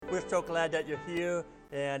We're so glad that you're here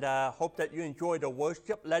and hope that you enjoyed the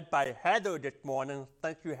worship led by Heather this morning.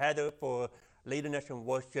 Thank you, Heather, for leading us in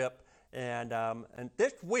worship. And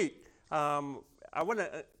this week, I want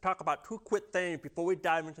to talk about two quick things before we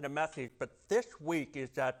dive into the message. But this week is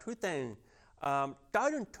two things.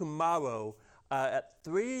 Starting tomorrow at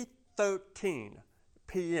 3:13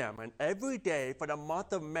 p.m. and every day for the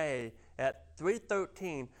month of May at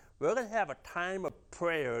 3:13, we're going to have a time of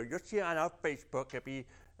prayer. You'll see on our Facebook, it'll be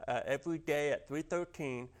every day at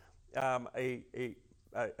 3:13, a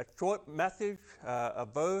short message, a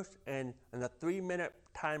verse, and a 3-minute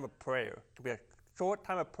time of prayer. It'll be a short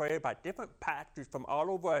time of prayer by different pastors from all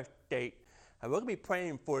over our state. And we're going to be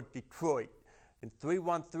praying for Detroit in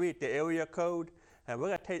 313, the area code. And we're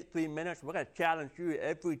going to take 3 minutes. We're going to challenge you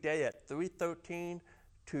every day at 3:13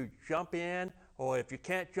 to jump in. Or if you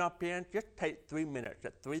can't jump in, just take 3 minutes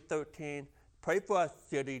at 3:13. Pray for our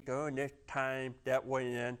city during this time that we're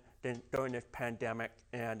in, during this pandemic.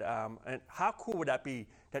 And how cool would that be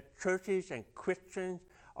that churches and Christians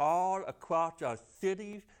all across our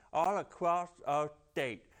cities, all across our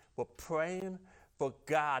state, were praying for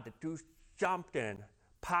God to do something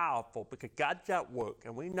powerful because God's at work,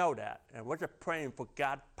 and we know that. And we're just praying for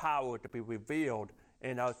God's power to be revealed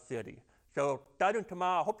in our city. So starting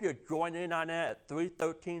tomorrow, I hope you'll join in on that at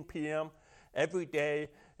 3:13 p.m. every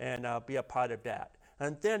day and be a part of that.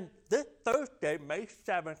 And then this Thursday, May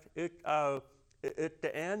 7th, it's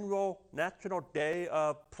the annual National Day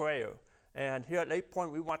of Prayer. And here at Lake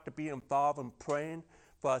Point, we want to be involved in praying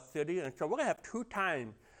for our city. And so we're going to have 2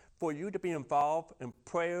 times for you to be involved in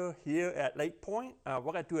prayer here at Lake Point. We're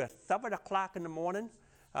going to do it at 7 o'clock in the morning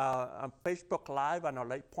on Facebook Live on our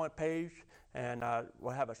Lake Point page. And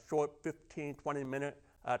we'll have a short 15, 20-minute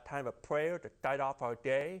time of prayer to start off our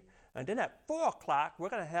day. And then at 4 o'clock, we're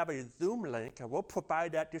going to have a Zoom link, and we'll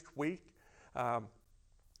provide that this week, a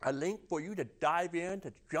link for you to dive in,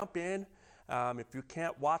 to jump in. If you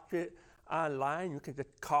can't watch it online, you can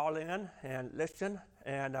just call in and listen.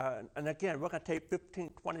 And again, we're going to take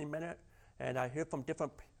 15, 20 minutes and hear from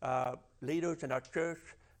different leaders in our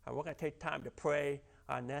church. And we're going to take time to pray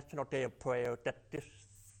on National Day of Prayer this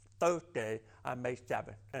Thursday on May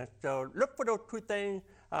 7th. And so look for those 2 things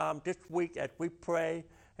this week as we pray.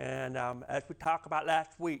 And as we talked about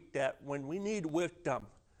last week, that when we need wisdom,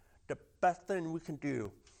 the best thing we can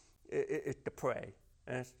do is to pray.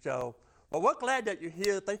 And so, well, we're glad that you're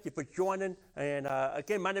here. Thank you for joining. And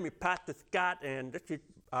again, my name is Pastor Scott, and this is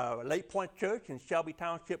Lake Point Church in Shelby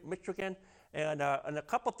Township, Michigan. And a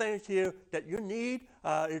couple things here that you need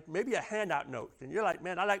is maybe a handout note. And you're like,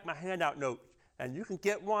 man, I like my handout notes. And you can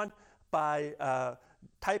get one by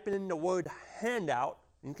typing in the word handout.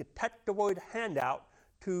 You can text the word handout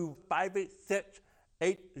to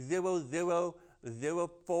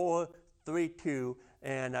 586-800-0432,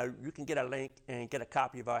 and you can get a link and get a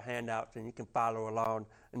copy of our handouts, and you can follow along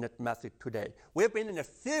in this message today. We've been in a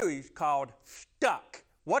series called Stuck,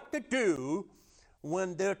 What to Do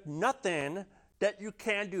When There's Nothing That You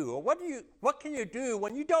Can Do, or what can you do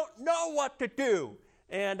when you don't know what to do?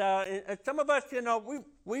 And some of us,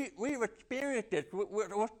 we've experienced this.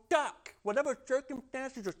 We're stuck. Whatever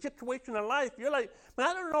circumstances or situation in life, you're like, man,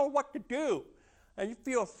 I don't know what to do. And you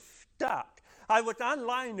feel stuck. I was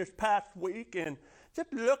online this past week and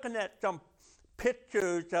just looking at some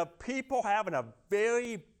pictures of people having a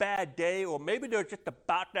very bad day, or maybe they're just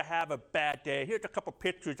about to have a bad day. Here's a couple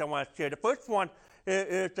pictures I want to share. The first one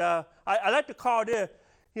is I like to call this,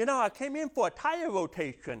 I came in for a tire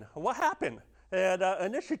rotation. What happened?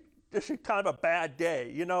 And this is kind of a bad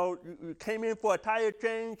day. You came in for a tire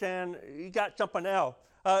change and you got something else.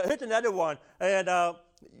 Here's another one. And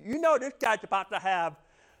this guy's about to have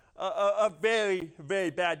a very,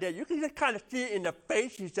 very bad day. You can just kind of see it in the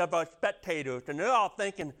faces of our spectators. And they're all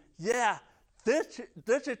thinking, yeah, this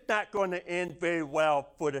is not going to end very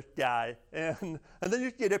well for this guy. And then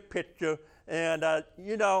you see this picture. And,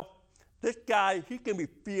 this guy, he can be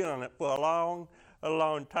feeling it for a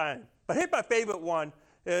long time. But here's my favorite one.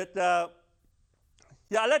 I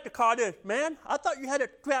like to call this, man, I thought you had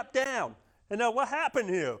it strapped down. What happened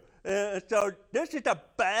here? So this is a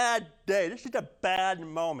bad day. This is a bad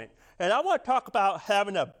moment. And I want to talk about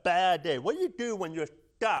having a bad day. What do you do when you're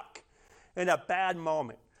stuck in a bad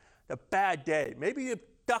moment, a bad day? Maybe you're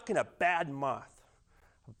stuck in a bad month,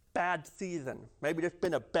 a bad season. Maybe it's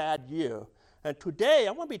been a bad year. And today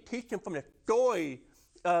I want to be teaching from the story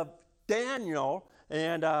of Daniel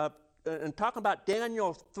and talking about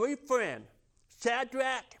Daniel's 3 friends,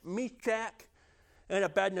 Shadrach, Meshach, and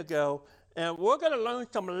Abednego. And we're going to learn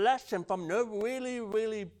some lessons from their really,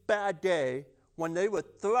 really bad day when they were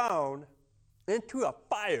thrown into a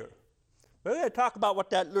fire. We're going to talk about what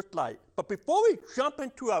that looks like. But before we jump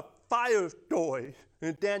into our fire story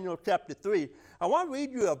in Daniel chapter 3, I want to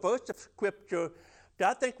read you a verse of scripture that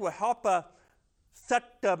I think will help us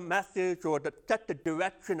set the message or set the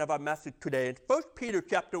direction of our message today. It's 1 Peter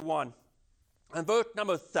chapter 1 and verse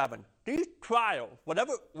number 7. These trials,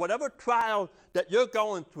 whatever trial that you're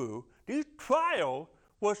going through, these trials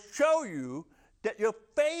will show you that your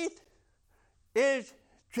faith is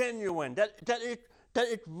genuine, that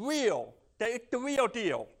it's real, that it's the real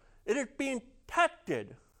deal. It is being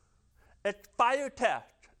tested. It's fire test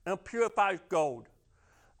and purifies gold.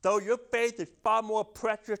 Though your faith is far more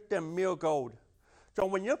precious than mere gold. So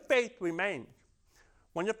when your faith remains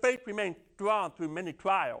strong through many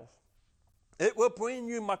trials, it will bring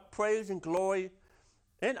you much praise and glory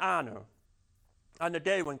and honor on the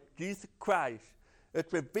day when Jesus Christ is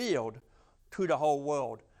revealed to the whole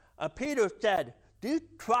world. And Peter said, these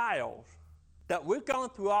trials that we're going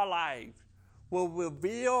through our lives will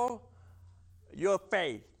reveal your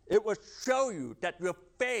faith. It will show you that your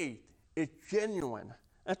faith is genuine.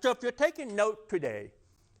 And so if you're taking notes today,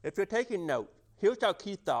 here's our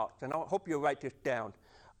key thoughts, and I hope you write this down.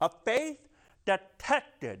 A faith that's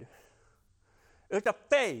tested is a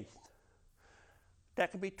faith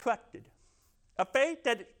that can be trusted. A faith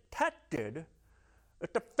that is tested is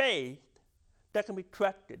a faith that can be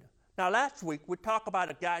trusted. Now, last week, we talked about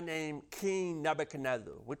a guy named King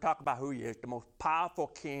Nebuchadnezzar. We talked about who he is, the most powerful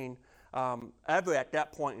king ever at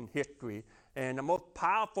that point in history, and the most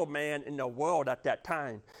powerful man in the world at that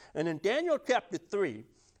time. And in Daniel chapter 3,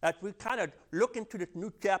 as we kind of look into this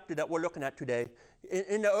new chapter that we're looking at today,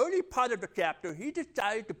 in the early part of the chapter, he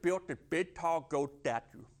decided to build this big, tall gold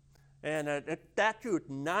statue. And the statue is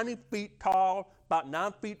 90 feet tall, about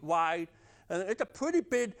 9 feet wide, and it's a pretty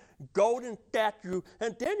big golden statue.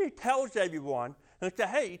 And then he tells everyone, and says,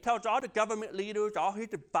 hey, he tells all the government leaders, all his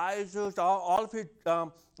advisors, all of his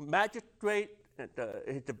magistrates,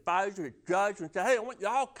 his advisors, his judges, and say, hey, I want you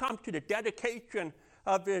all come to the dedication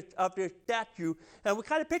of this statue. And we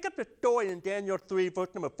kind of pick up the story in Daniel 3, verse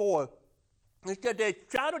number 4. It said they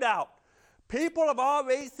shouted out, people of all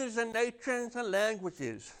races and nations and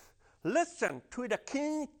languages, listen to the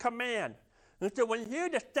king's command. And so when you hear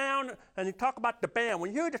the sound, and you talk about the band,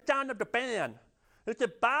 when you hear the sound of the band, it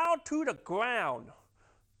said bow to the ground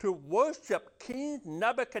to worship King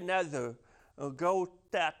Nebuchadnezzar, a gold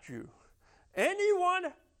statue.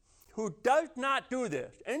 Anyone who does not do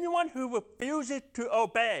this, anyone who refuses to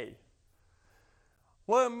obey,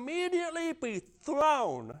 will immediately be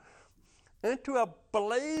thrown into a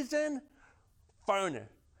blazing furnace.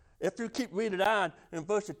 If you keep reading on in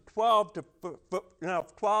verses 12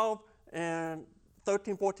 and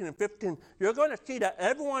 13, 14, and 15, you're going to see that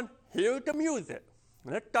everyone hears the music,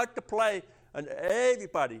 and it starts to play, and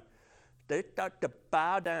everybody, they start to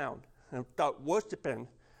bow down and start worshiping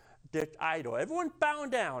this idol. Everyone's bowing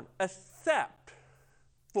down except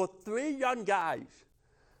for 3 young guys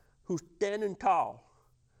who's standing tall.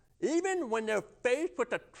 Even when they're faced with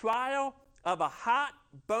the trial of a hot,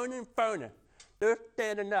 burning furnace, they're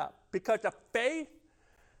standing up because the faith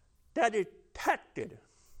that is tested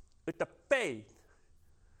is the faith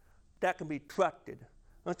that can be trusted.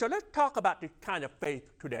 And so let's talk about this kind of faith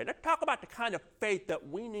today. Let's talk about the kind of faith that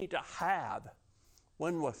we need to have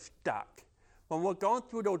when we're stuck, when we're going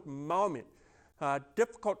through those moments,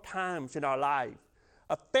 difficult times in our lives.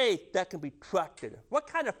 A faith that can be trusted. What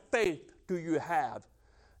kind of faith do you have?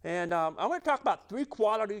 And I want to talk about 3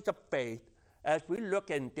 qualities of faith as we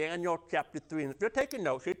look in Daniel chapter 3. And if you're taking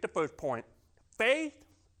notes, here's the first point. Faith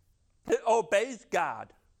that obeys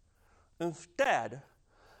God instead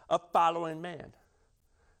of following man.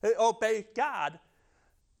 It obeys God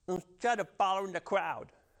instead of following the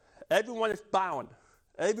crowd. Everyone is bowing.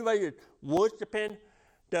 Everybody is worshiping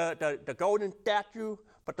the golden statue.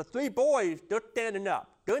 But the 3 boys, they're standing up.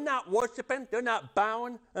 They're not worshiping. They're not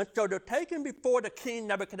bowing. And so they're taken before the King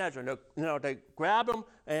Nebuchadnezzar. They grab him.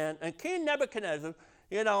 And King Nebuchadnezzar,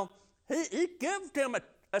 he gives them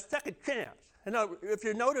a second chance. If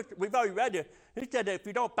you notice, we've already read it. He said that if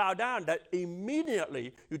you don't bow down, that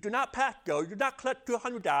immediately you do not pass go, you do not collect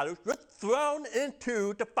 $200, you're thrown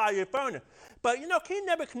into the fiery furnace. But King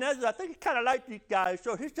Nebuchadnezzar, I think he kind of liked these guys,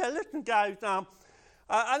 so he said, "Listen, guys, I'm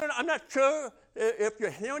not sure if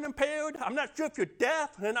you're hearing impaired. I'm not sure if you're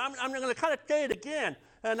deaf, and I'm going to kind of say it again."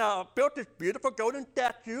 And built this beautiful golden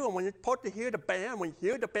statue, and when you're supposed to hear the band, when you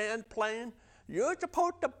hear the band playing, you're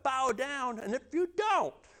supposed to bow down. And if you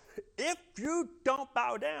don't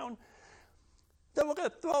bow down, then we're going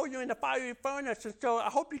to throw you in the fiery furnace. And so I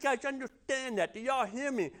hope you guys understand that. Do y'all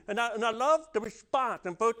hear me? And I love the response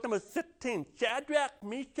in verse number 16. Shadrach,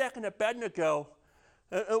 Meshach, and Abednego,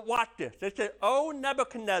 Watch this. They say, "Oh,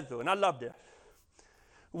 Nebuchadnezzar," and I love this.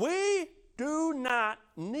 "We do not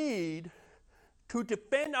need to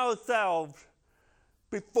defend ourselves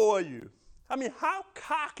before you." I mean, how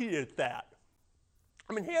cocky is that?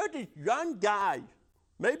 I mean, here are these young guys,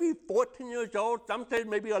 maybe 14 years old, some say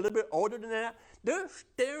maybe a little bit older than that. They're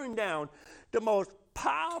staring down the most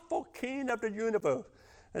powerful king of the universe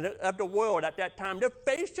and of the world at that time. They're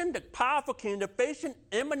facing the powerful king. They're facing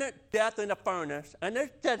imminent death in the furnace. And they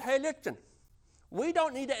said, "Hey, listen, we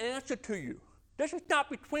don't need to answer to you. This is not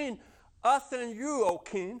between us and you, O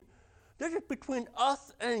king. This is between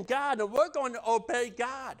us and God, and we're going to obey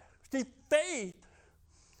God." See, faith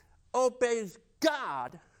obeys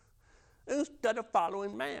God instead of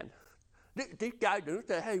following man. These guys didn't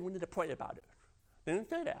say, "Hey, we need to pray about it." They didn't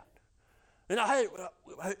say that. You know, "Hey,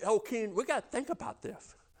 oh king, we got to think about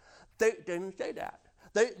this." They didn't say that.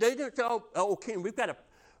 They didn't say, "Oh king, we've got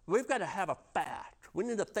to have a fast. We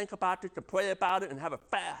need to think about this and pray about it and have a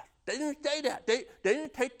fast." They didn't say that. They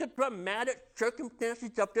didn't take the dramatic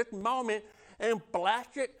circumstances of this moment and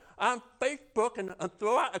blast it on Facebook and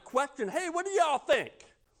throw out a question, "Hey, what do y'all think?"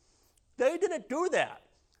 They didn't do that.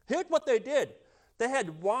 Here's what they did. They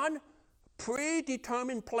had one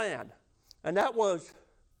predetermined plan, and that was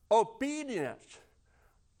obedience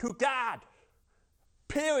to God.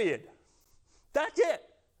 Period. That's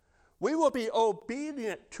it. We will be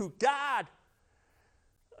obedient to God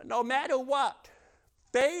no matter what.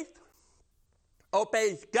 Faith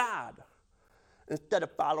obeys God instead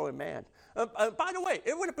of following man. By the way,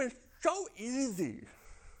 it would have been so easy.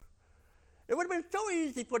 It would have been so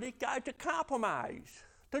easy for these guys to compromise,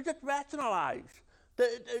 to just rationalize.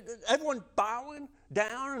 Everyone bowing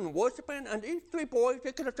down and worshiping, and these three boys,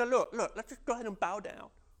 they could have said, look, let's just go ahead and bow down.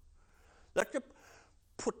 Let's just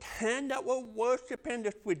pretend that we're worshiping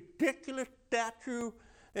this ridiculous statue,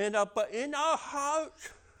 but in our hearts,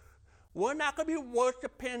 we're not going to be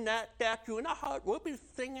worshiping that statue. In our heart, we'll be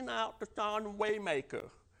singing out the song Waymaker,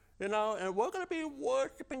 and we're going to be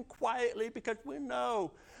worshiping quietly because we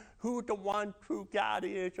know who the one true God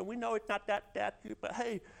is, and we know it's not that statue, but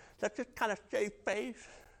hey, let's just kind of save face,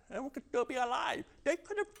 and we could still be alive. They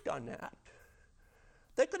could have done that.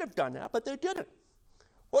 They could have done that, but they didn't.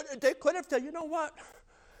 Well, they could have said, "You know what?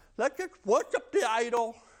 Let's just worship the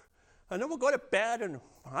idol, and then we'll go to bed, and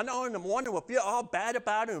I know in the morning we'll feel all bad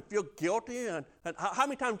about it and feel guilty." And how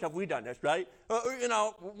many times have we done this, right?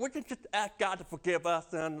 We can just ask God to forgive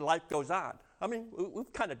us, and life goes on. I mean,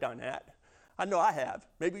 we've kind of done that. I know I have.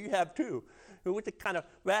 Maybe you have too. We just kind of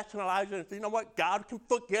rationalize it and say, "You know what? God can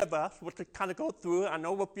forgive us." We'll just kind of go through it. I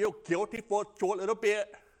know we'll feel guilty for a short little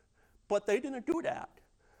bit, but they didn't do that.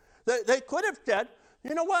 They could have said,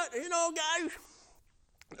 "You know what? Guys,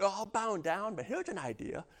 they're all bowing down, but here's an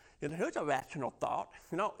idea. Here's a rational thought.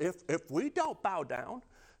 If we don't bow down,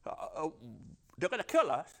 they're going to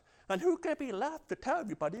kill us. And who can be left to tell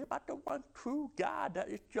everybody about the one true God that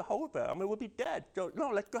is Jehovah? I mean, we'll be dead. So,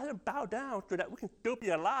 no, let's go ahead and bow down so that we can still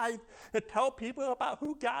be alive and tell people about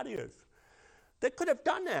who God is." They could have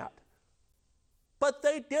done that. But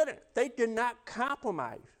they didn't. They did not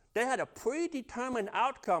compromise. They had a predetermined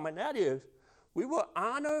outcome, and that is, we will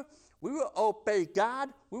honor, we will obey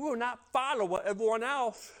God, we will not follow what everyone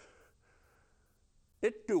else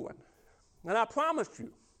is doing. And I promise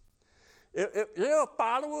you, if you're a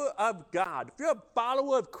follower of God, if you're a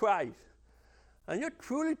follower of Christ, and you're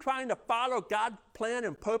truly trying to follow God's plan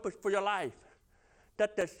and purpose for your life,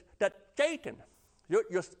 that Satan,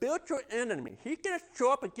 your spiritual enemy, he can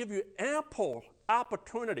show up and give you ample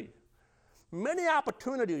opportunity, many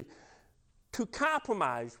opportunities to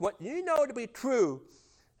compromise what you know to be true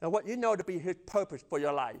and what you know to be his purpose for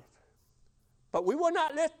your life. But we will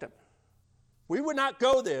not listen. We will not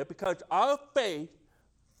go there because our faith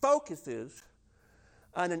focuses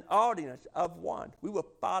on an audience of one. We will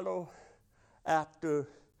follow after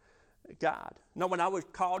God. When I was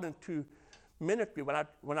called into ministry when I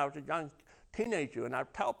was a young teenager, and I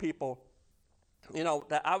tell people,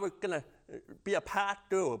 that I was going to be a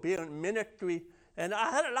pastor or be in ministry, and I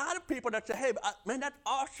had a lot of people that said, "Hey, man, that's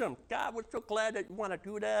awesome. God, we're so glad that you want to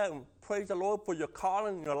do that, and praise the Lord for your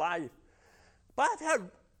calling in your life." But I've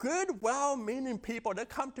had good, well-meaning people that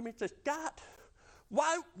come to me and say, "God,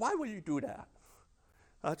 why will you do that?"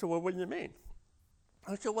 I said, "Well, what do you mean?"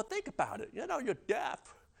 I said, "Well, think about it. You're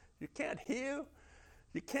deaf. You can't hear.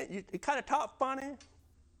 You kind of talk funny.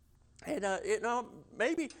 And,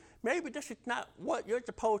 maybe this is not what you're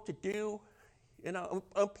supposed to do. And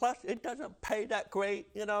plus, it doesn't pay that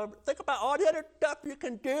great. Think about all the other stuff you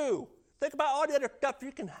can do. Think about all the other stuff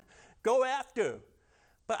you can go after.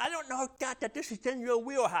 But I don't know, God, that this is in your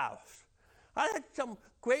wheelhouse. I had some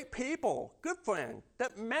great people, good friends,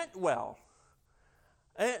 that meant well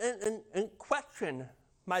and question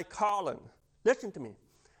my calling. Listen to me.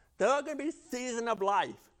 There are going to be seasons of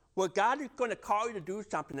life where God is going to call you to do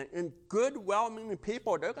something, and good, well-meaning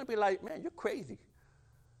people, they're going to be like, man, you're crazy.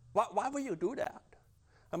 Why would you do that?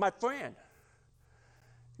 And my friend,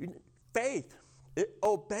 faith, it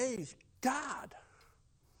obeys God,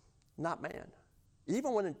 not man,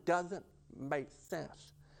 even when it doesn't make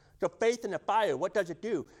sense. So faith in the fire, what does it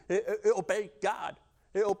do? It obeys God.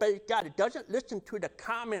 It obeys God. It doesn't listen to the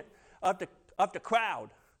comment of the crowd.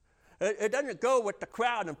 It doesn't go with the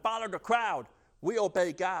crowd and follow the crowd. We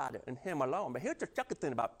obey God and Him alone. But here's the second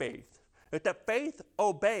thing about faith, is that faith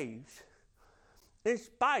obeys in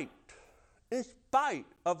spite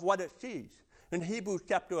of what it sees. In Hebrews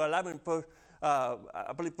chapter 11, verse, I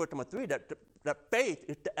believe verse number 3, that faith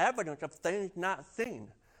is the evidence of things not seen.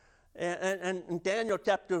 And in Daniel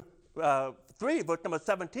chapter 3, verse number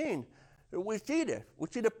 17, we see this. We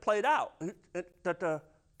see this played out. That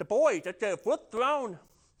the boys, that if we're thrown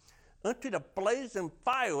into the blazing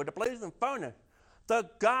fire or the blazing furnace, the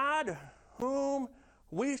God whom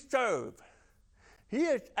we serve, He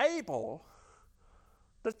is able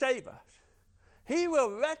to save us. He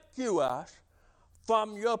will rescue us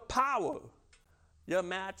from your power, your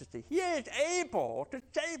majesty. He is able to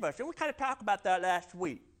save us. And we kind of talked about that last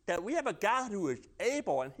week, that we have a God who is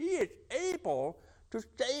able, and He is able to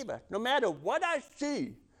save us. No matter what I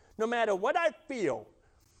see, no matter what I feel,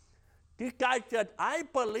 these guys said, I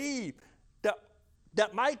believe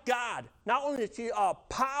that my God, not only is He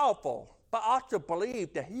powerful, but also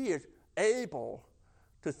believe that He is able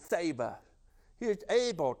to save us. He is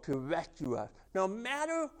able to rescue us. No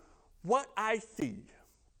matter what I see,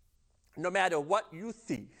 no matter what you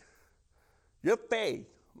see, your faith,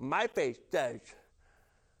 my faith says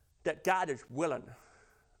that God is willing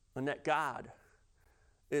and that God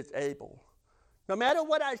is able. No matter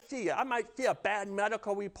what I see, I might see a bad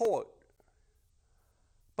medical report,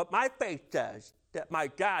 but my faith says that my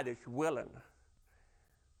God is willing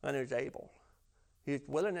and is able. He is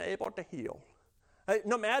willing and able to heal.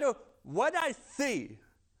 No matter what I see,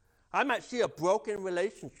 I might see a broken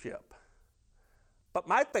relationship, but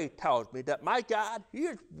my faith tells me that my God, He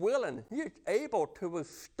is willing, He is able to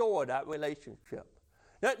restore that relationship.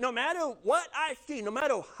 No matter what I see, no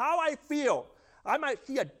matter how I feel, I might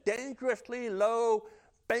see a dangerously low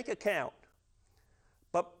bank account,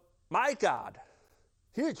 but my God,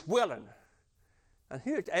 He is willing and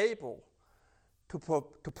He is able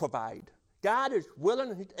to provide. God is willing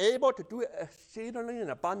and He's able to do exceedingly and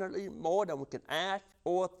abundantly more than we can ask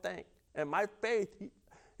or think. And my faith,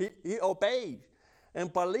 he obeys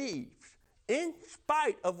and believes in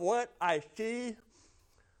spite of what I see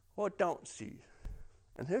or don't see.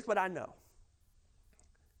 And here's what I know.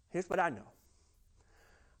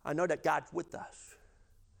 I know that God's with us.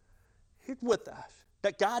 He's with us.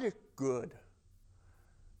 That God is good.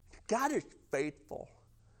 God is faithful.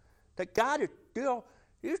 That God is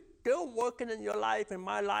He's still working in your life, in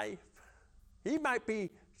my life. He might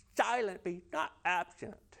be silent, but He's not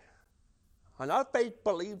absent. And our faith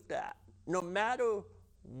believes that. No matter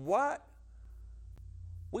what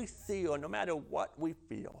we see or no matter what we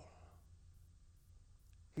feel,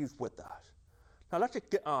 He's with us. Now let's just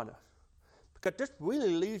get honest, because this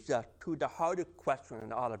really leads us to the hardest question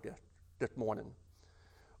in all of this morning.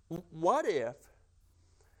 What if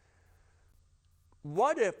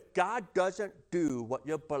God doesn't do what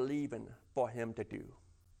you're believing for Him to do?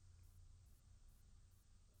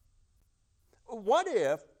 What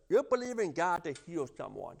if you're believing God to heal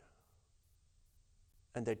someone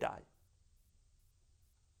and they die?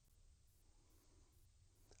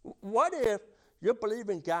 What if you're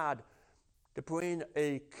believing God to bring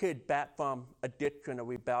a kid back from addiction or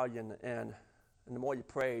rebellion, and the more you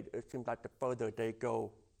prayed, it seems like the further they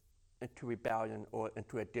go into rebellion or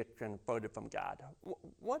into addiction, further from God?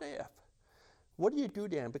 What if? What do you do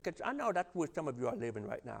then? Because I know that's where some of you are living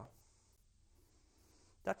right now.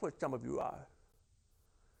 That's where some of you are.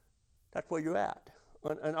 That's where you're at.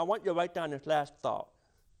 And I want you to write down this last thought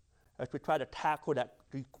as we try to tackle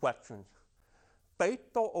these questions.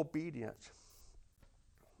 Faithful obedience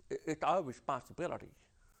is our responsibility.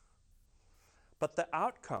 But the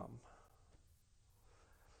outcome,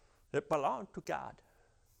 it belongs to God.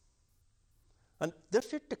 And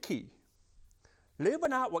this is the key.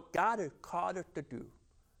 Living out what God has called us to do,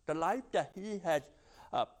 the life that He has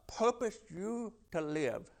purposed you to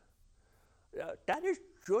live, that is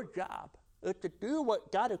your job. Is to do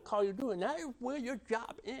what God has called you to do, and that is where your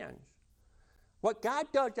job ends. What God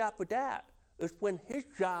does after that is when His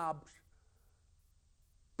job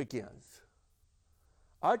begins.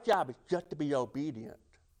 Our job is just to be obedient,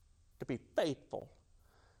 to be faithful.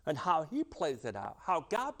 And how he plays it out, how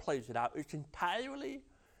God plays it out, is entirely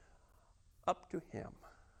up to him.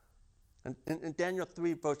 And in Daniel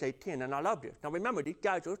 3, verse 18, and I love this. Now remember, these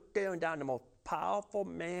guys are staring down the most powerful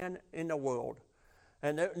man in the world.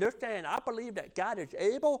 And they're saying, I believe that God is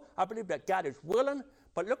able, I believe that God is willing,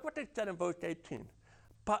 but look what they said in verse 18.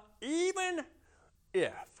 But even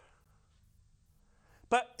if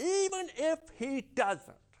he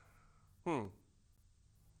doesn't,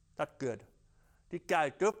 that's good. These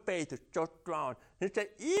guys, their faith is so strong. He said,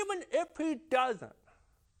 even if he doesn't,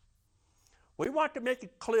 we want to make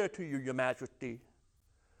it clear to you, Your Majesty,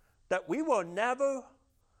 that we will never,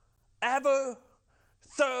 ever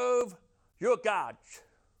serve your gods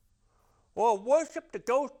or worship the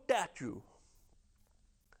gold statue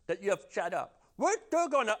that you have set up. We're still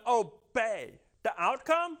going to obey the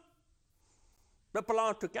outcome that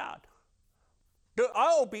belongs to God.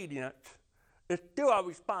 Our obedience is still our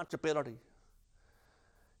responsibility.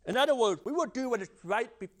 In other words, we will do what is right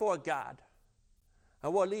before God,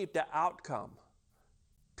 and we'll leave the outcome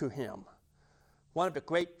to him. One of the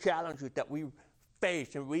great challenges that we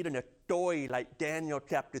face in reading a story like Daniel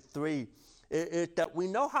chapter 3 is that we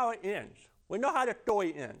know how it ends. We know how the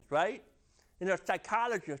story ends, right? And the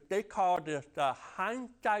psychologists, they call this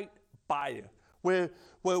hindsight bias, where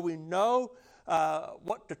we know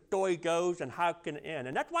what the story goes and how it can end.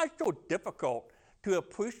 And that's why it's so difficult to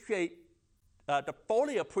appreciate to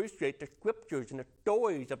fully appreciate the scriptures and the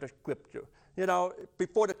stories of the scripture,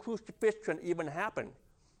 before the crucifixion even happened.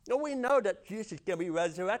 We know that Jesus is going to be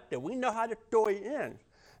resurrected. We know how the story ends.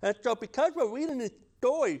 And so because we're reading this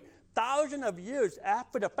story thousands of years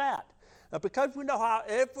after the fact, because we know how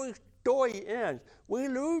every story ends, we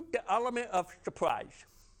lose the element of surprise.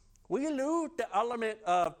 We lose the element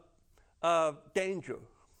of danger.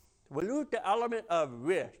 We lose the element of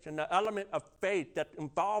risk and the element of faith that's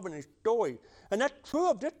involved in the story. And that's true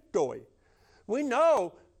of this story. We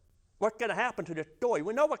know what's going to happen to this story.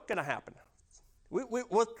 We know what's going to happen.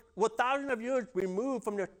 We're thousands of years removed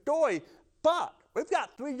from the story, but we've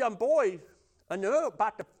got 3 young boys, and they're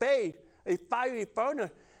about to face a fiery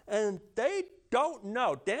furnace, and they don't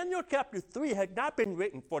know. Daniel chapter 3 has not been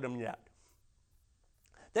written for them yet.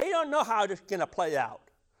 They don't know how this is going to play out.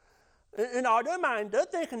 In their mind, they're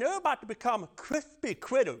thinking they're about to become crispy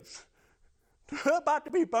critters. They're about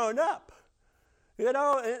to be burned up.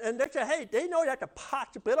 And they say, hey, they know that's a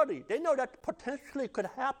possibility. They know that potentially could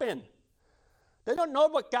happen. They don't know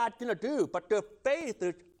what God's going to do, but their faith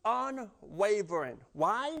is unwavering.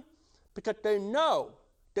 Why? Because they know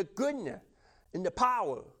the goodness and the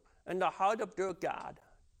power and the heart of their God.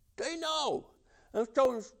 They know. And so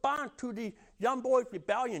in response to the young boy's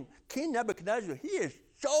rebellion, King Nebuchadnezzar, he is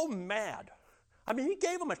so mad. I mean, he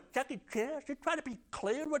gave them a second chance. He tried to be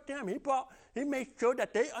clear with them. He made sure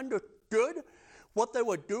that they understood what they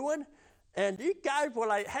were doing. And these guys were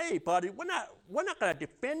like, hey, buddy, we're not going to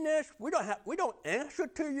defend this. We don't answer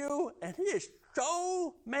to you. And he is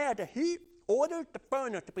so mad that he ordered the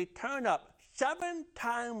furnace to be turned up 7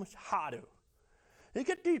 times hotter. He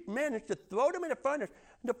gets these men to throw them in the furnace.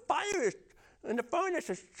 And the furnace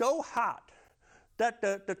is so hot that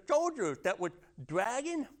the soldiers that were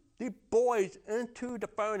dragging these boys into the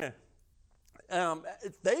furnace,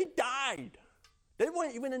 they died. They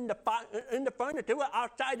weren't even in the furnace. They were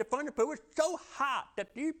outside the furnace, but it was so hot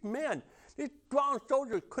that these strong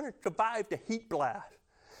soldiers couldn't survive the heat blast.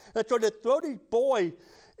 And so they throw these boys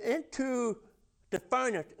into the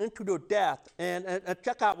furnace, into their death. And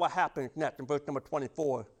check out what happens next in verse number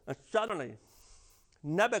 24. And suddenly,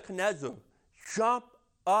 Nebuchadnezzar jumped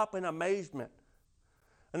up in amazement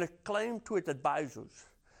and exclaimed to his advisors,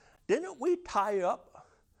 didn't we tie up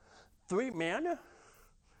 3 men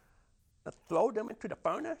and throw them into the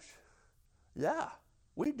furnace? Yeah,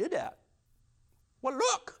 we did that. Well,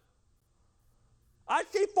 look, I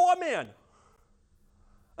see 4 men,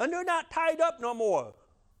 and they're not tied up no more.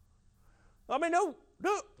 I mean,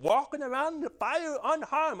 they're walking around the fire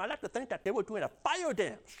unharmed. I like to think that they were doing a fire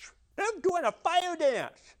dance. They're doing a fire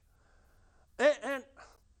dance. And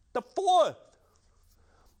the 4th,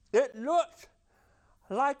 it looks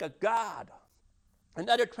like a god. In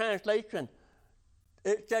other translation,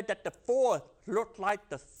 it said that the 4th looked like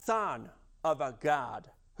the son of a god.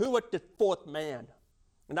 Who was this 4th man?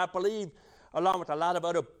 And I believe, along with a lot of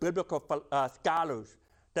other biblical scholars,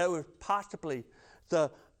 that was possibly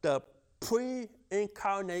the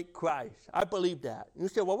pre-incarnate Christ. I believe that. You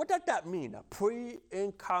say, well, what does that mean, a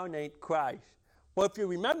pre-incarnate Christ? Well, if you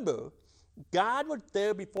remember, God was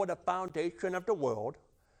there before the foundation of the world,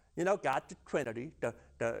 You know, God the Trinity, God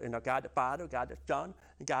the Father, God the Son,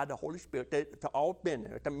 and God the Holy Spirit, they've all been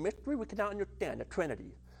there. It's a mystery we cannot understand, the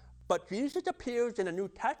Trinity. But Jesus appears in the New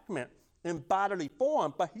Testament in bodily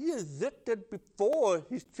form, but he existed before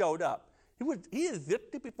he showed up. He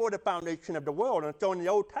existed before the foundation of the world, and so in the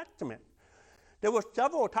Old Testament, there were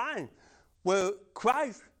several times where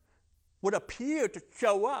Christ would appear to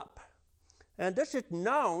show up. And this is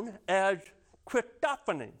known as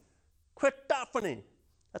Christophany. Christophany.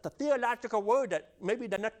 That's a theological word that maybe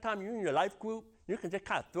the next time you're in your life group, you can just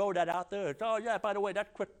kind of throw that out there. It's, oh, yeah, by the way, that's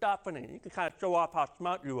Christophany. You can kind of show off how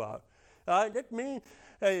smart you are. That means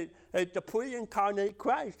the pre-incarnate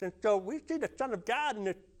Christ. And so we see the Son of God in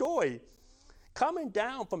this story coming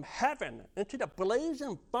down from heaven into the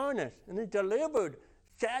blazing furnace, and he delivered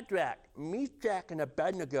Shadrach, Meshach, and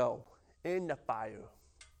Abednego in the fire.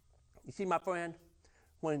 You see, my friend,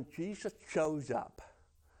 when Jesus shows up,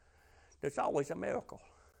 there's always a miracle.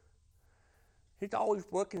 He's always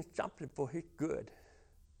working something for his good.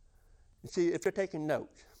 You see, if you're taking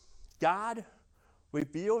notes, God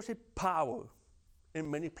reveals his power in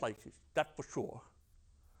many places, that's for sure.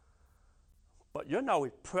 But you know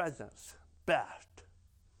his presence best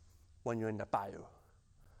when you're in the fire.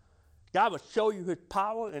 God will show you his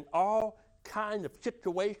power in all kinds of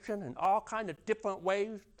situations and all kinds of different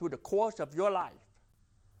ways through the course of your life.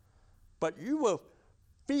 But you will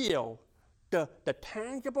feel the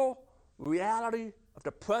tangible reality of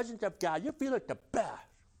the presence of God. You feel it the best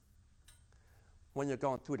when you're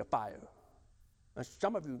going through the fire. And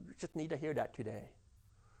some of you just need to hear that today.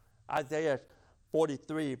 Isaiah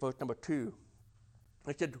 43, verse number 2.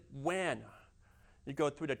 It said, when you go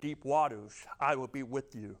through the deep waters, I will be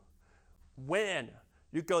with you. When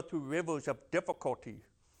you go through rivers of difficulty,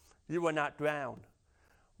 you will not drown.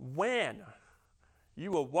 When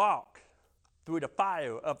you will walk through the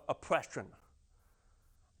fire of oppression,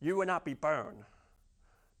 you will not be burned.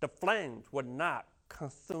 The flames will not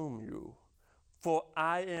consume you. For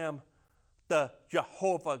I am the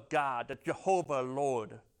Jehovah God, the Jehovah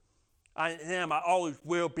Lord. I always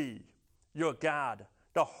will be your God,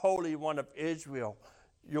 the Holy One of Israel,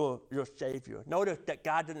 your Savior. Notice that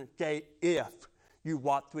God didn't say if you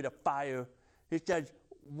walk through the fire. He says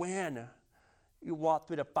when you walk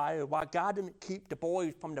through the fire. While God didn't keep the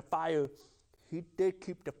boys from the fire, he did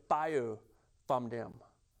keep the fire from them.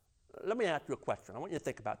 Let me ask you a question. I want you to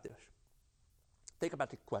think about this. Think about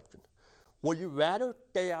this question. Would you rather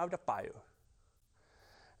stay out of the fire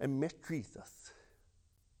and miss Jesus,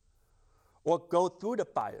 or go through the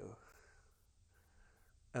fire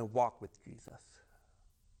and walk with Jesus?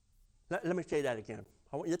 Let me say that again.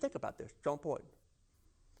 I want you to think about this. It's so important.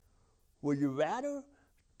 Would you rather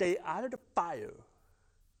stay out of the fire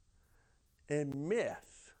and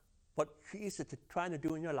miss what Jesus is trying to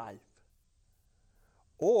do in your life,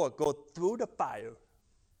 or go through the fire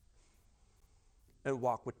and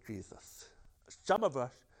walk with Jesus? Some of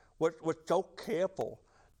us were so careful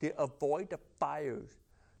to avoid the fires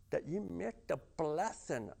that you miss the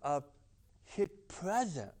blessing of his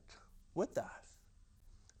presence with us.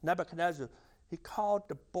 Nebuchadnezzar, he called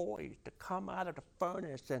the boys to come out of the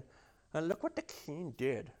furnace, and look what the king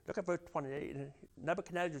did. Look at verse 28.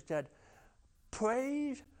 Nebuchadnezzar said,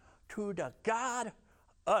 praise to the God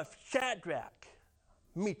of Shadrach,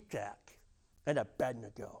 Meshach, and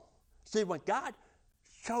Abednego. See, when God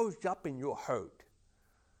shows up in your hurt,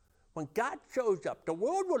 when God shows up, the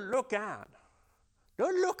world will look on.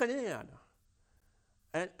 They're looking in.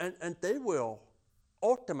 And they will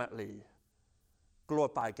ultimately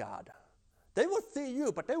glorify God. They will see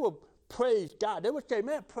you, but they will praise God. They will say,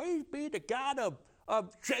 man, praise be the God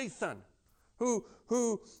of Jason, who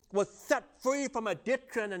was set free from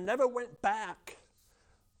addiction and never went back.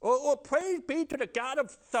 Or praise be to the God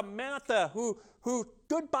of Samantha, who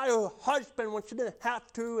stood by her husband when she didn't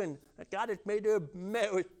have to, and God has made her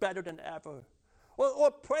marriage better than ever.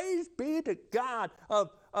 Or praise be to God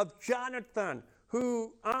of Jonathan,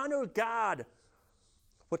 who honored God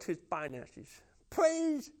with his finances.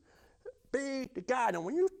 Praise be to God. And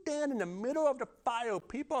when you stand in the middle of the fire,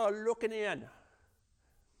 people are looking in.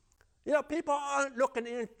 You know, people aren't looking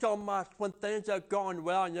in so much when things are going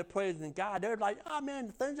well and you're praising God. They're like, oh man,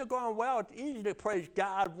 things are going well. It's easy to praise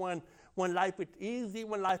God when life is easy,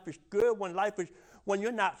 when life is good, when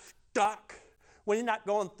you're not stuck, when you're not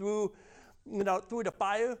going through the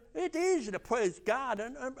fire. It's easy to praise God.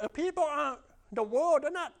 And people aren't, the world,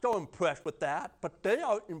 they're not so impressed with that, but they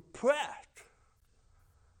are impressed.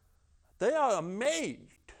 They are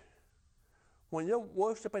amazed when you're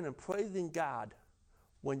worshiping and praising God,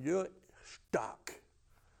 when you're stuck,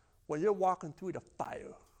 when you're walking through the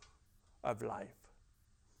fire of life.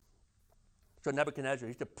 So Nebuchadnezzar,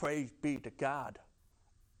 he said, praise be to God.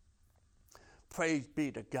 Praise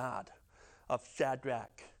be to God of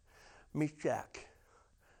Shadrach, Meshach,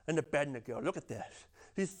 and Abednego. Look at this.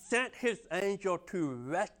 He sent his angel to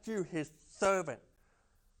rescue his servant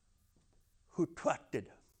who trusted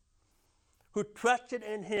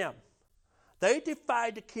in him. They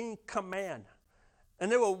defied the king's command,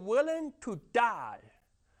 and they were willing to die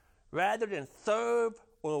rather than serve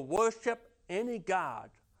or worship any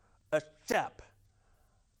god except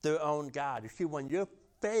their own God. You see, when your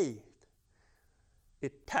faith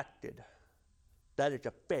is tested, that is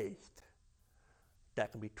a faith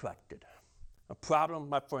that can be trusted. A problem,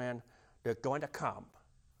 my friend, they're going to come.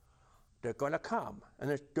 They're going to come. And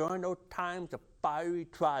it's during those times of fiery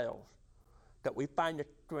trials that we find the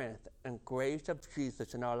strength and grace of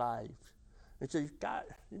Jesus in our lives. And so, God,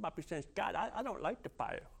 you might be saying, God, I don't like the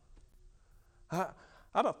fire.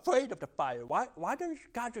 I'm afraid of the fire. Why doesn't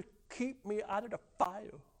God just keep me out of the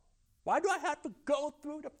fire? Why do I have to go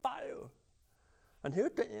through the fire? And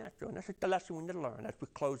here's the answer, and this is the lesson we need to learn as we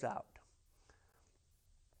close out.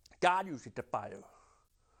 God uses the fire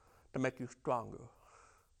to make you stronger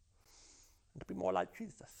and to be more like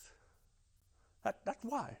Jesus. That's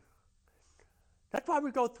why. That's why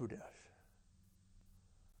we go through this.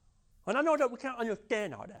 And I know that we can't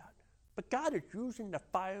understand all that, but God is using the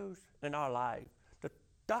fires in our lives, the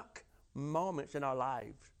dark moments in our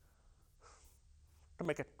lives, to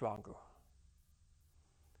make us stronger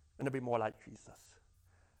and to be more like Jesus.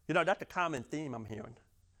 You know, that's a common theme I'm hearing.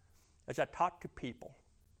 As I talk to people,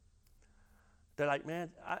 they're like, man,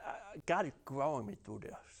 God is growing me through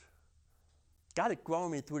this. God is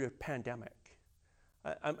growing me through this pandemic.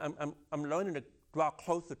 I'm learning to draw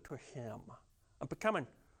closer to Him. I'm becoming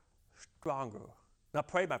stronger. Now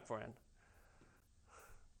pray, my friend,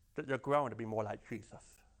 that you're growing to be more like Jesus.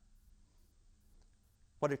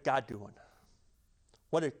 What is God doing?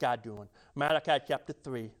 What is God doing? Malachi chapter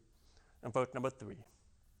 3 and verse number 3.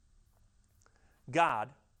 God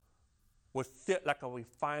will sit like a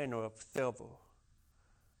refiner of silver,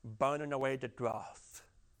 burning away the dross.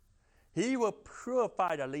 He will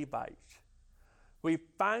purify the Levites,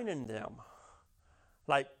 refining them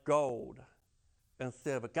like gold and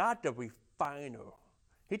silver. God the refiner.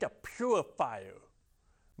 He's the purifier,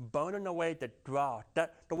 burning away the dross.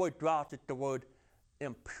 The word dross is the word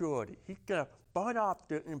impurity. He's going to burn off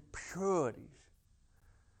the impurities.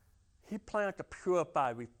 He plans to purify,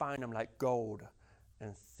 refine them like gold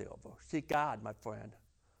and silver. See, God, my friend,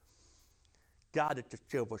 God is the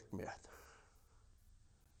silversmith.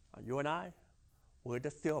 You and I, we're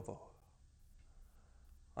the silver.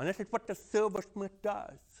 And this is what the silversmith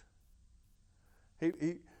does.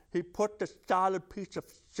 He put the solid piece of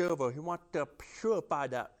silver. He wants to purify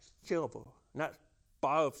that silver. And that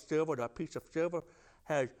bar of silver, that piece of silver,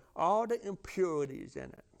 has all the impurities in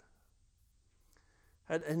it.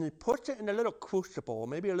 And he puts it in a little crucible,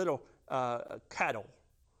 maybe a little kettle.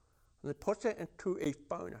 And he puts it into a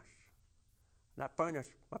furnace. And that furnace,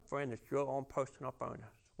 my friend, is your own personal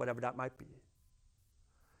furnace, whatever that might be.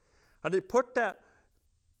 And he put that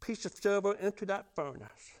piece of silver into that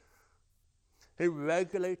furnace. He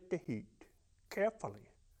regulates the heat carefully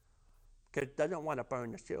because he doesn't want to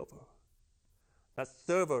burn the silver. That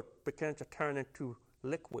silver begins to turn into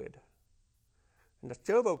liquid. And the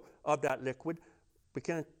silver of that liquid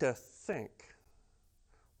begins to sink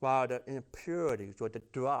while the impurities or the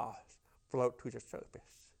dross float to the surface.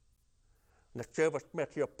 And the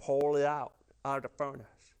silversmith, he'll pull it out of the furnace.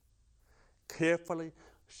 Carefully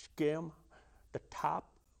skim the top,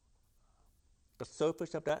 the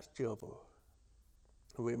surface of that silver,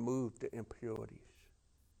 to remove the impurities.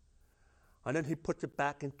 And then he puts it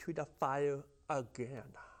back into the fire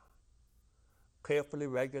again, carefully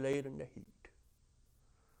regulating the heat.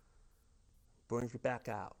 Brings it back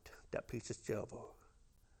out, that piece of silver.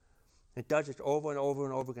 It does this over and over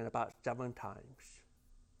and over again about 7 times,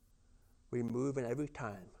 removing every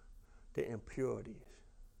time the impurities.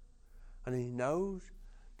 And he knows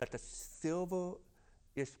that the silver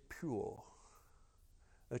is pure,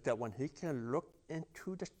 is that when he can look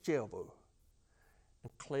into the silver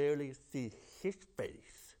and clearly see his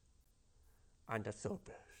face on the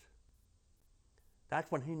surface, that's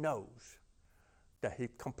when he knows that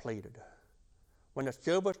he's completed. When the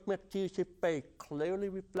silversmith sees his face clearly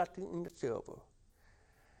reflecting in the silver,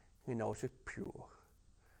 he knows it's pure.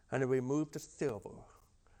 And he removes the silver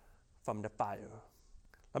from the fire.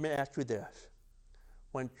 Let me ask you this.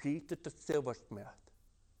 When Jesus the silversmith,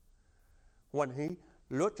 when he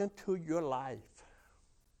looks into your life,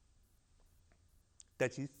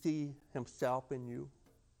 does he see himself in you?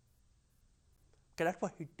 Because that's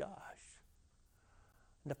what he does.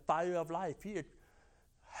 in the fire of life. He is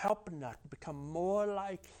helping us to become more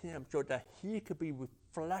like him so that he could be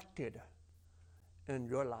reflected in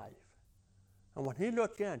your life. And when he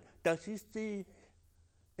looks in, does he see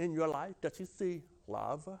in your life, does he see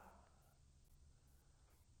love?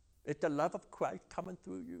 Is the love of Christ coming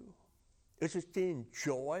through you? Is he seeing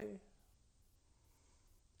joy?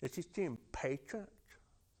 Is he seeing patience,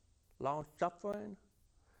 long-suffering?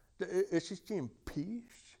 Is he seeing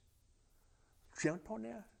peace,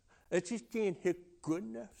 gentleness? Is he seeing his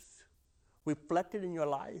goodness reflected in your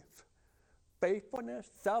life? Faithfulness,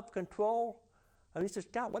 self-control? And he says,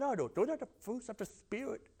 God, what are those? Those are the fruits of the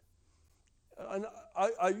Spirit. And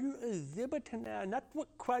are you exhibiting that? And that's what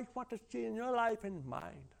Christ wants to see in your life and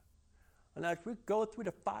mine. And as we go through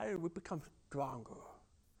the fire, we become stronger.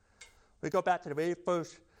 We go back to the very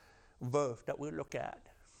first verse that we look at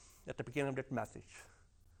the beginning of this message.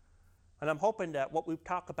 And I'm hoping that what we've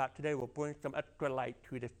talked about today will bring some extra light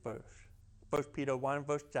to this verse. 1 Peter 1,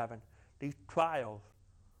 verse 7. These trials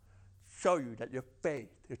show you that your faith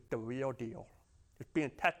is the real deal. It's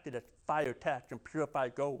being tested as fire tests and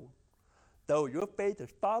purified gold. Though your faith is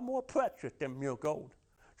far more precious than mere gold.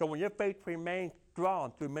 So when your faith remains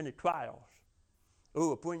strong through many trials, it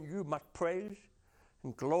will bring you much praise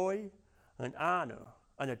and glory and honor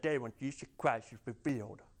on the day when Jesus Christ is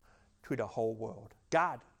revealed to the whole world.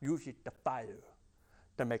 God uses the fire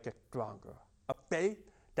to make us stronger. A faith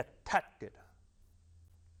that's tested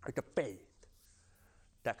is a faith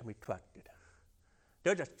that can be trusted.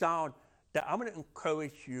 There's a song that I'm going to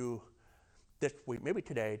encourage you this week, maybe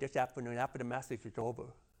today, this afternoon, after the message is over.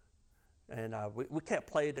 And we can't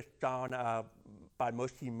play this song by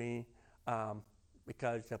Mercy Me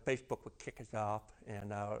because Facebook would kick us off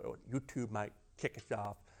and YouTube might kick us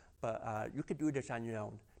off. But you could do this on your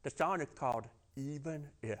own. The song is called Even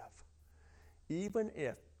If. Even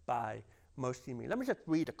If by Mercy Me. Let me just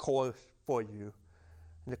read the chorus for you.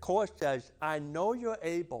 And the chorus says, I know you're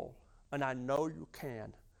able and I know you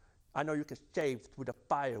can. I know you can save through the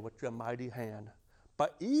fire with your mighty hand.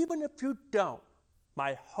 But even if you don't,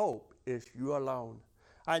 my hope is you alone.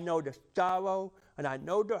 I know the sorrow and I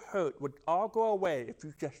know the hurt would all go away if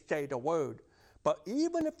you just say the word. But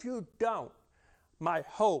even if you don't, my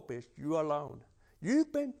hope is you alone.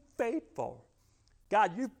 You've been faithful.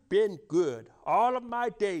 God, you've been good. All of my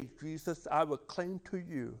days, Jesus, I will cling to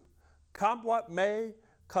you. Come what may,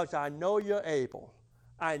 because I know you're able.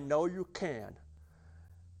 I know you can.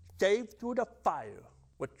 Save through the fire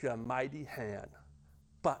with your mighty hand.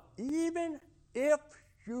 But even if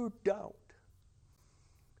you don't,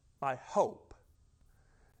 my hope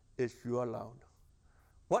is you alone.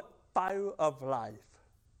 What fire of life,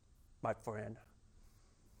 my friend,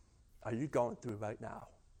 are you going through right now?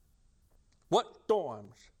 What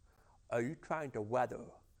storms are you trying to weather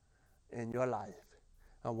in your life?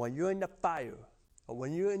 And when you're in the fire, or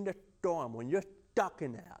when you're in the storm, when you're stuck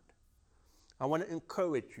in that, I want to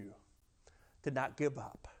encourage you to not give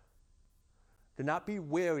up, to not be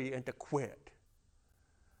weary and to quit,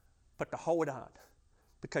 but to hold on.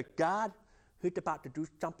 Because God is about to do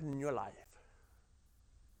something in your life,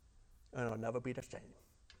 and it'll never be the same.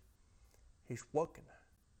 He's working.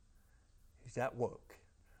 He's at work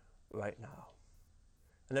right now.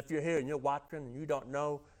 And if you're here and you're watching and you don't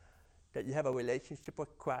know that you have a relationship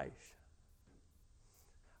with Christ,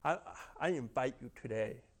 I invite you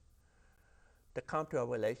today to come to a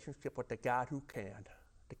relationship with the God who can,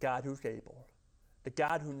 the God who's able, the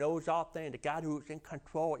God who knows all things, the God who's in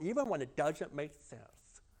control, even when it doesn't make sense.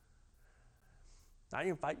 I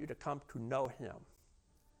invite you to come to know him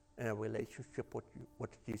in a relationship with you,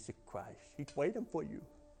 with Jesus Christ. He's waiting for you.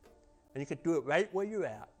 And you can do it right where you're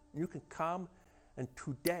at. You can come, and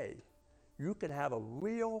today you can have a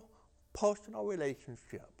real personal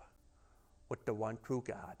relationship with the one true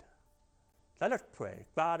God. Let us pray.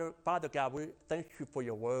 Father God, we thank you for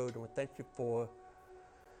your word, and we thank you for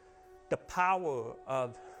the power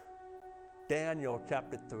of Daniel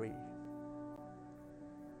chapter 3.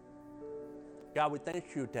 God, we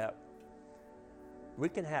thank you that we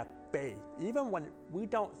can have faith. Even when we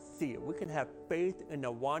don't see it, we can have faith in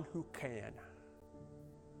the one who can.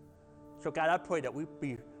 So God, I pray that we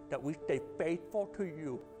stay faithful to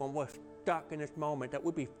you when we're stuck in this moment, that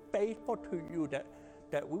we be faithful to you, that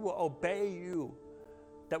we will obey you,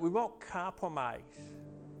 that we won't compromise,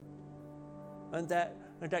 and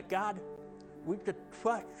that God, we can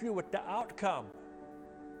trust you with the outcome.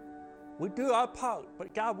 We do our part,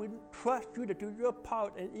 but God, we trust you to do your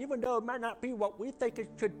part, and even though it might not be what we think it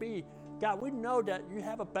should be, God, we know that you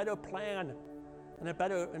have a better plan and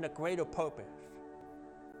a greater purpose.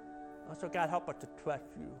 And so God, help us to trust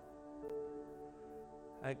you.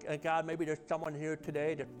 And God, maybe there's someone here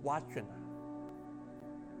today that's watching.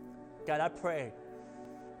 God, I pray.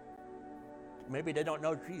 Maybe they don't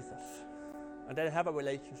know Jesus and they don't have a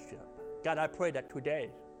relationship. God, I pray that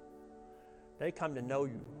today they come to know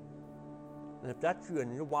you. And if that's you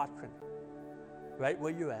and you're watching, right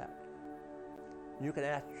where you're at, you can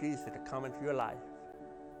ask Jesus to come into your life.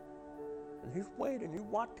 And He's waiting. You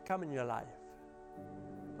want to come in your life.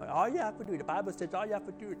 All you have to do, the Bible says, all you have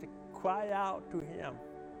to do is to cry out to Him.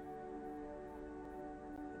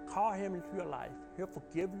 Call Him into your life. He'll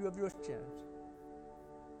forgive you of your sins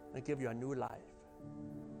and give you a new life.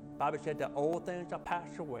 The Bible said that old things are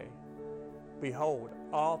passed away. Behold,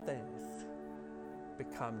 all things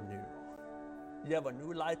become new. You have a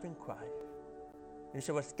new life in Christ. And you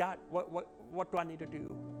say, well, Scott, what do I need to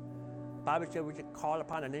do? The Bible said we should call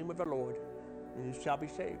upon the name of the Lord and you shall be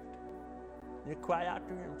saved. And you cry out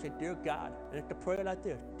to Him and say, dear God, and it's a prayer like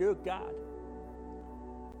this, dear God,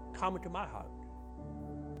 come into my heart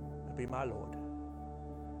and be my Lord,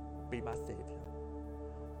 be my Savior.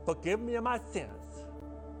 Forgive me of my sins.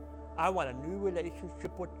 I want a new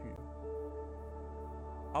relationship with you.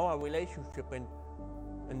 I want a relationship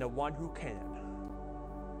in the one who can.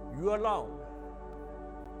 You alone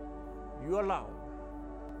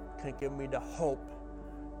can give me the hope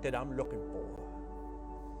that I'm looking for.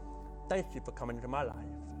 Thank you for coming into my life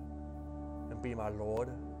and be my Lord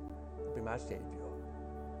and be my Savior.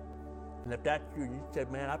 And if that's you, you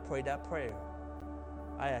said, man, I prayed that prayer.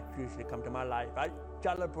 I ask you to come to my life. I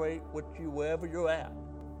celebrate with you wherever you're at.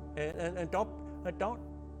 And don't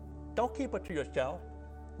keep it to yourself.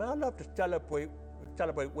 Man, I love to celebrate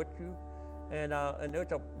with you. And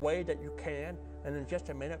there's a way that you can. And in just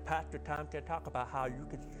a minute, Pastor Tom can talk about how you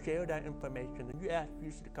can share that information. And you ask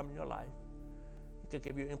Jesus to come in your life. He can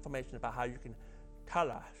give you information about how you can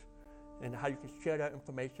tell us and how you can share that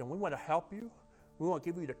information. We want to help you. We want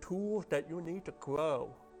to give you the tools that you need to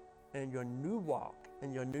grow in your new walk,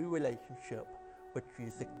 in your new relationship with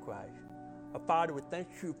Jesus Christ. Father, we thank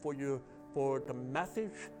you for the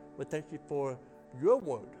message. We thank you for your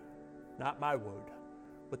word, not my word.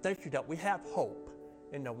 We thank you that we have hope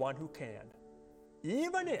in the one who can.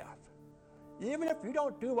 Even if you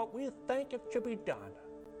don't do what we think it should be done,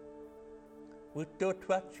 we still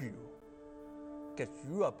trust you because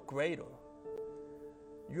you are greater.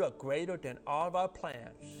 You are greater than all of our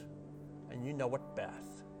plans, and you know what's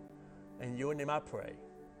best. In your name I pray.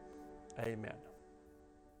 Amen.